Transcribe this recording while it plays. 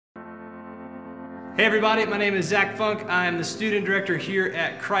Hey everybody, my name is Zach Funk. I'm the student director here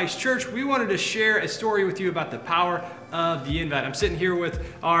at Christ Church. We wanted to share a story with you about the power of the invite. I'm sitting here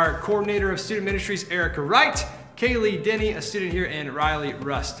with our coordinator of student ministries, Erica Wright, Kaylee Denny, a student here, and Riley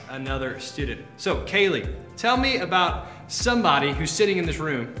Rust, another student. So Kaylee, tell me about somebody who's sitting in this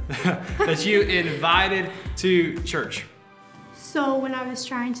room that you invited to church. So when I was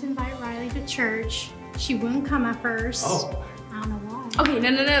trying to invite Riley to church, she wouldn't come at first. Oh. I don't know why. Okay,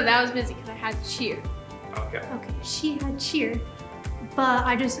 no, that was busy because I had cheer. Okay. Okay, she had cheer, but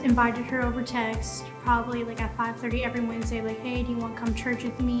I just invited her over text, probably like at 5:30 every Wednesday, like, hey, do you want to come to church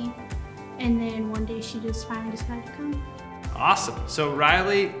with me? And then one day she just finally decided to come. Awesome. So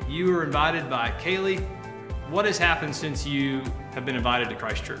Riley, you were invited by Kaylee. What has happened since you have been invited to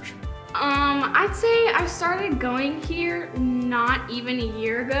Christ Church? I'd say I started going here not even a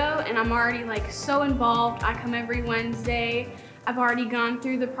year ago, and I'm already like so involved. I come every Wednesday. I've already gone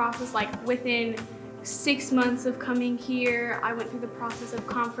through the process, like within 6 months of coming here, I went through the process of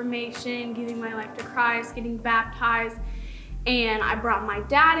confirmation, giving my life to Christ, getting baptized, and I brought my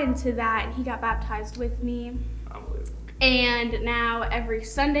dad into that, and he got baptized with me. Unbelievable. And now every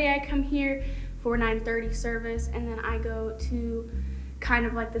Sunday I come here for 9:30 service, and then I go to kind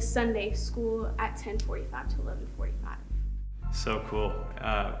of like the Sunday school at 10:45 to 11:45. So cool.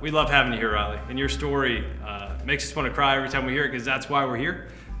 We love having you here, Riley. And your story makes us want to cry every time we hear it, because that's why we're here,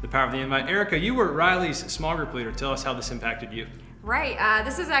 the power of the invite. Erica, you were Riley's small group leader. Tell us how this impacted you. Right,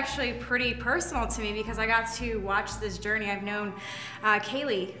 this is actually pretty personal to me because I got to watch this journey. I've known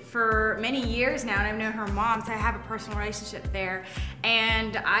Kaylee for many years now, and I've known her mom, so I have a personal relationship there.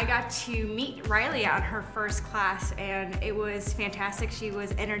 And I got to meet Riley on her first class, and it was fantastic. She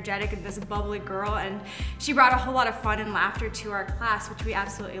was energetic and this bubbly girl, and she brought a whole lot of fun and laughter to our class, which we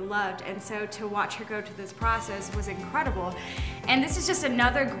absolutely loved. And so to watch her go through this process was incredible. And this is just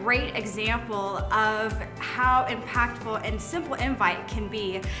another great example of how impactful and simple invite can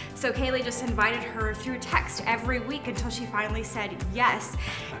be. So Kaylee just invited her through text every week until she finally said yes.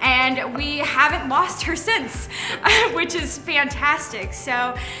 And we haven't lost her since, which is fantastic.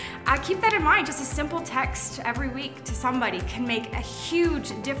 So keep that in mind. Just a simple text every week to somebody can make a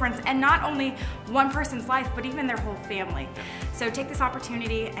huge difference, and not only one person's life, but even their whole family. So take this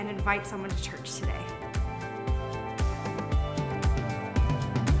opportunity and invite someone to church today.